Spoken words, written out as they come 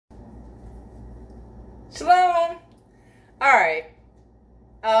Shalom. All right.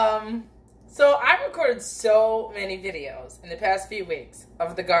 So I recorded so many videos in the past few weeks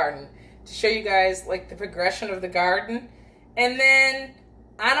of the garden to show you guys like the progression of the garden, and then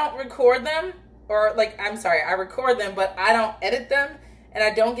I don't record them, or like, I'm sorry, I record them, but I don't edit them, and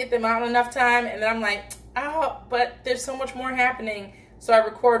I don't get them out in enough time, and then I'm like, oh, but there's so much more happening, so I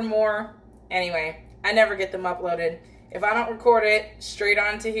record more. Anyway, I never get them uploaded. If I don't record it straight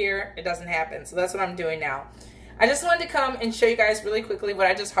onto here, it doesn't happen. So that's what I'm doing now. I just wanted to come and show you guys really quickly what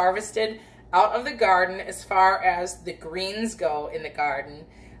I just harvested out of the garden as far as the greens go in the garden.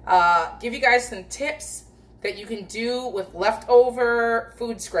 Give you guys some tips that you can do with leftover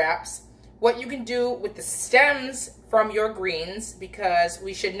food scraps, what you can do with the stems from your greens, because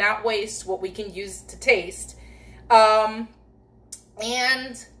we should not waste what we can use to taste, and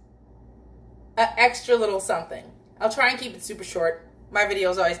an extra little something. I'll try and keep it super short. My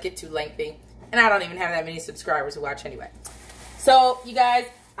videos always get too lengthy, and I don't even have that many subscribers who watch anyway. So, you guys,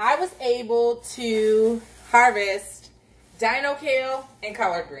 I was able to harvest Dino Kale and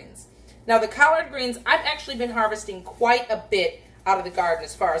collard greens. Now, the collard greens, I've actually been harvesting quite a bit out of the garden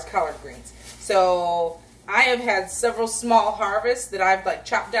as far as collard greens. So, I have had several small harvests that I've like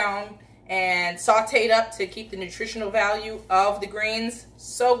chopped down and sauteed up to keep the nutritional value of the greens.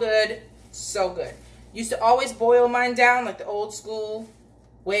 So good, so good. Used to always boil mine down like the old school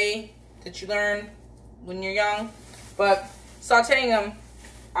way that you learn when you're young. But sauteing them,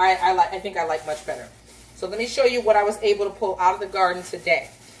 I think I like much better. So let me show you what I was able to pull out of the garden today.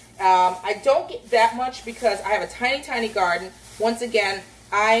 I don't get that much because I have a tiny, tiny garden. Once again,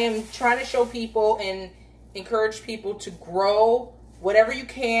 I am trying to show people and encourage people to grow whatever you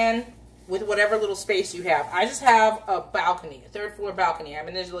can with whatever little space you have. I just have a balcony, a third floor balcony. I'm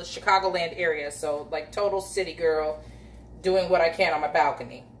in this little Chicagoland area, so like total city girl doing what I can on my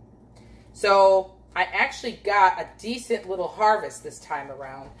balcony. So I actually got a decent little harvest this time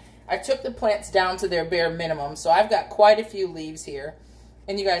around. I took the plants down to their bare minimum, so I've got quite a few leaves here.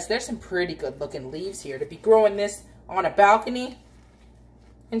 And you guys, there's some pretty good looking leaves here. To be growing this on a balcony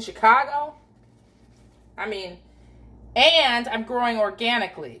in Chicago, I mean, and I'm growing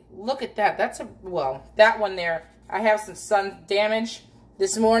organically. Look at that. That's well, that one there, I have some sun damage.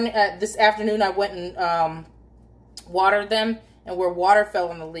 This afternoon I went and watered them, and where water fell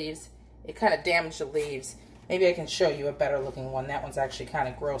on the leaves, it kind of damaged the leaves. Maybe I can show you a better looking one. That one's actually kind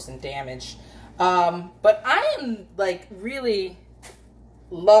of gross and damaged. But I am like really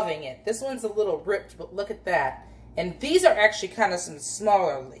loving it. This one's a little ripped, but look at that. And these are actually kind of some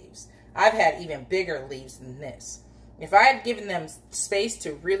smaller leaves. I've had even bigger leaves than this. If I had given them space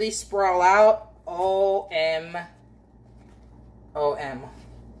to really sprawl out, O-M.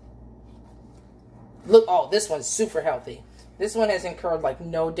 Look, oh, this one's super healthy. This one has incurred like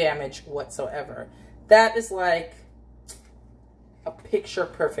no damage whatsoever. That is like a picture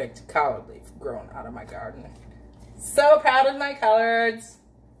perfect collard leaf grown out of my garden. So proud of my collards.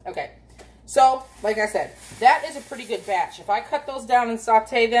 Okay, so like I said, that is a pretty good batch. If I cut those down and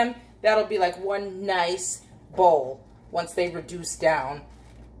saute them, that'll be like one nice bowl once they reduce down.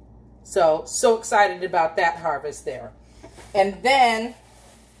 So excited about that harvest there. And then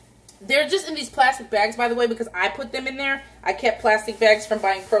they're just in these plastic bags, by the way, because I put them in there. I kept plastic bags from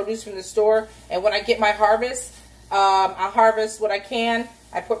buying produce from the store, and when I get my harvest, I harvest what I can.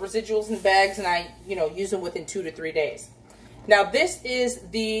 I put residuals in bags, and I, use them within 2 to 3 days. Now, this is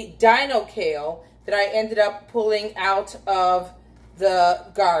the Dino Kale that I ended up pulling out of the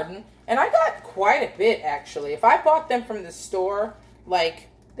garden, and I got quite a bit, actually. If I bought them from the store, like,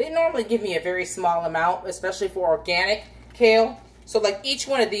 they normally give me a very small amount, especially for organic kale. So, like, each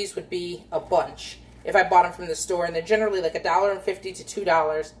one of these would be a bunch if I bought them from the store, and they're generally like $1.50 to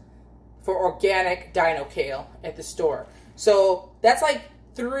 $2 for organic Dino Kale at the store. So, that's like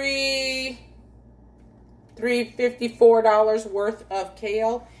 $3.54 worth of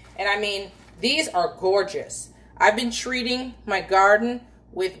kale. And I mean, these are gorgeous. I've been treating my garden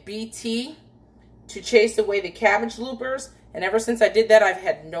with BT to chase away the cabbage loopers, and ever since I did that, I've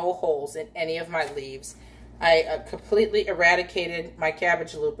had no holes in any of my leaves. I completely eradicated my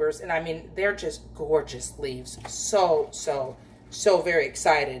cabbage loopers, and I mean, they're just gorgeous leaves. So very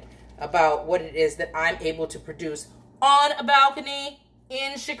excited about what it is that I'm able to produce on a balcony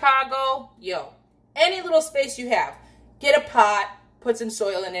in Chicago. Yo, any little space you have, get a pot, put some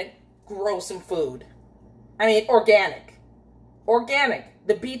soil in it, grow some food. I mean, organic. Organic.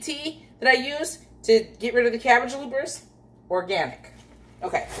 The BT that I use to get rid of the cabbage loopers, organic.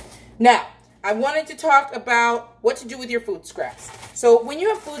 Okay, now, I wanted to talk about what to do with your food scraps. So when you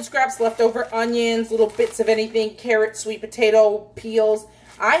have food scraps left over, onions, little bits of anything, carrots, sweet potato, peels,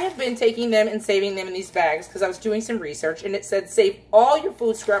 I have been taking them and saving them in these bags because I was doing some research, and it said save all your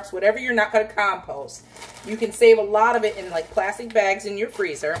food scraps, whatever you're not going to compost. You can save a lot of it in like plastic bags in your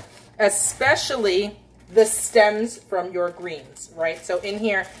freezer, especially the stems from your greens, right? So in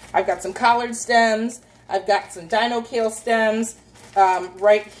here, I've got some collard stems. I've got some Dino Kale stems.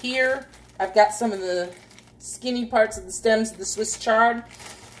 Right here, I've got some of the skinny parts of the stems of the Swiss chard.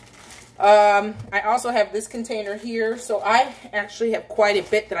 I also have this container here, so I actually have quite a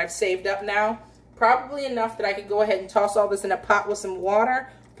bit that I've saved up now. Probably enough that I could go ahead and toss all this in a pot with some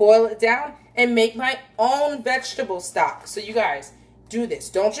water, boil it down, and make my own vegetable stock. So you guys, do this.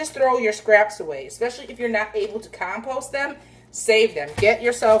 Don't just throw your scraps away, especially if you're not able to compost them. Save them. Get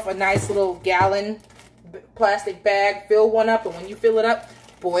yourself a nice little gallon plastic bag, fill one up, and when you fill it up,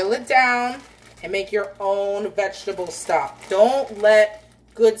 boil it down and make your own vegetable stock. Don't let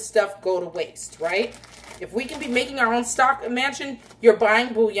good stuff go to waste, right? If we can be making our own stock, imagine you're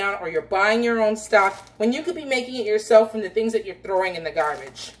buying bouillon or you're buying your own stock when you could be making it yourself from the things that you're throwing in the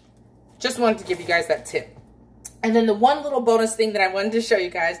garbage. Just wanted to give you guys that tip. And then the one little bonus thing that I wanted to show you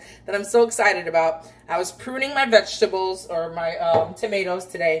guys that I'm so excited about, I was pruning my vegetables or my tomatoes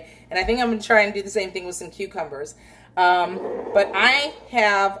today, and I think I'm going to try and do the same thing with some cucumbers. But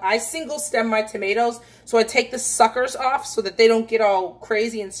I single stem my tomatoes, so I take the suckers off so that they don't get all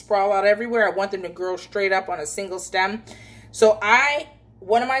crazy and sprawl out everywhere. I want them to grow straight up on a single stem. So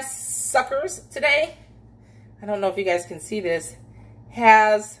one of my suckers today, I don't know if you guys can see this,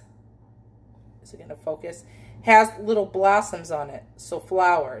 is it going to focus? Has little blossoms on it, so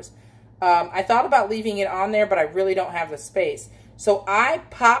flowers. I thought about leaving it on there, but I really don't have the space. So I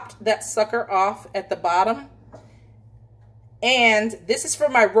popped that sucker off at the bottom. And this is for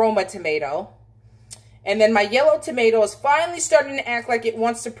my Roma tomato. And then my yellow tomato is finally starting to act like it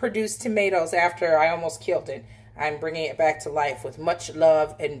wants to produce tomatoes after I almost killed it. I'm bringing it back to life with much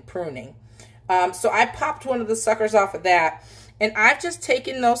love and pruning. So I popped one of the suckers off of that. And I've just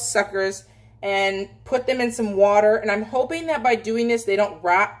taken those suckers and put them in some water. And I'm hoping that by doing this, they don't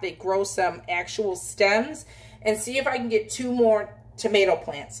rot. They grow some actual stems. And see if I can get 2 more tomato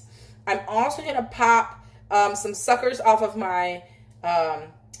plants. I'm also going to pop some suckers off of my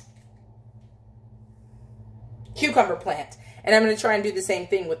cucumber plant. And I'm going to try and do the same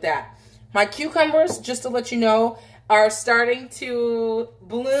thing with that. My cucumbers, just to let you know, are starting to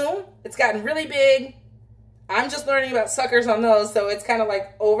bloom. It's gotten really big. I'm just learning about suckers on those, so it's kind of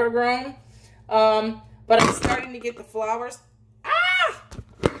like overgrown. But I'm starting to get the flowers. Ah!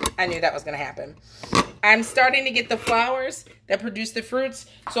 I knew that was going to happen. I'm starting to get the flowers that produce the fruits.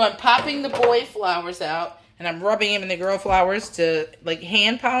 So I'm popping the boy flowers out. And I'm rubbing them in the girl flowers to like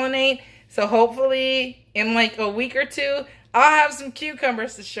hand pollinate. So hopefully in like a week or 2, I'll have some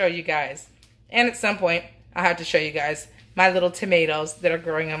cucumbers to show you guys. And at some point, I'll have to show you guys my little tomatoes that are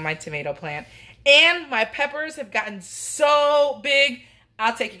growing on my tomato plant. And my peppers have gotten so big.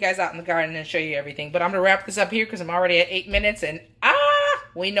 I'll take you guys out in the garden and show you everything. But I'm going to wrap this up here because I'm already at 8 minutes. And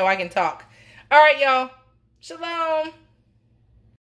we know I can talk. All right, y'all. Shalom.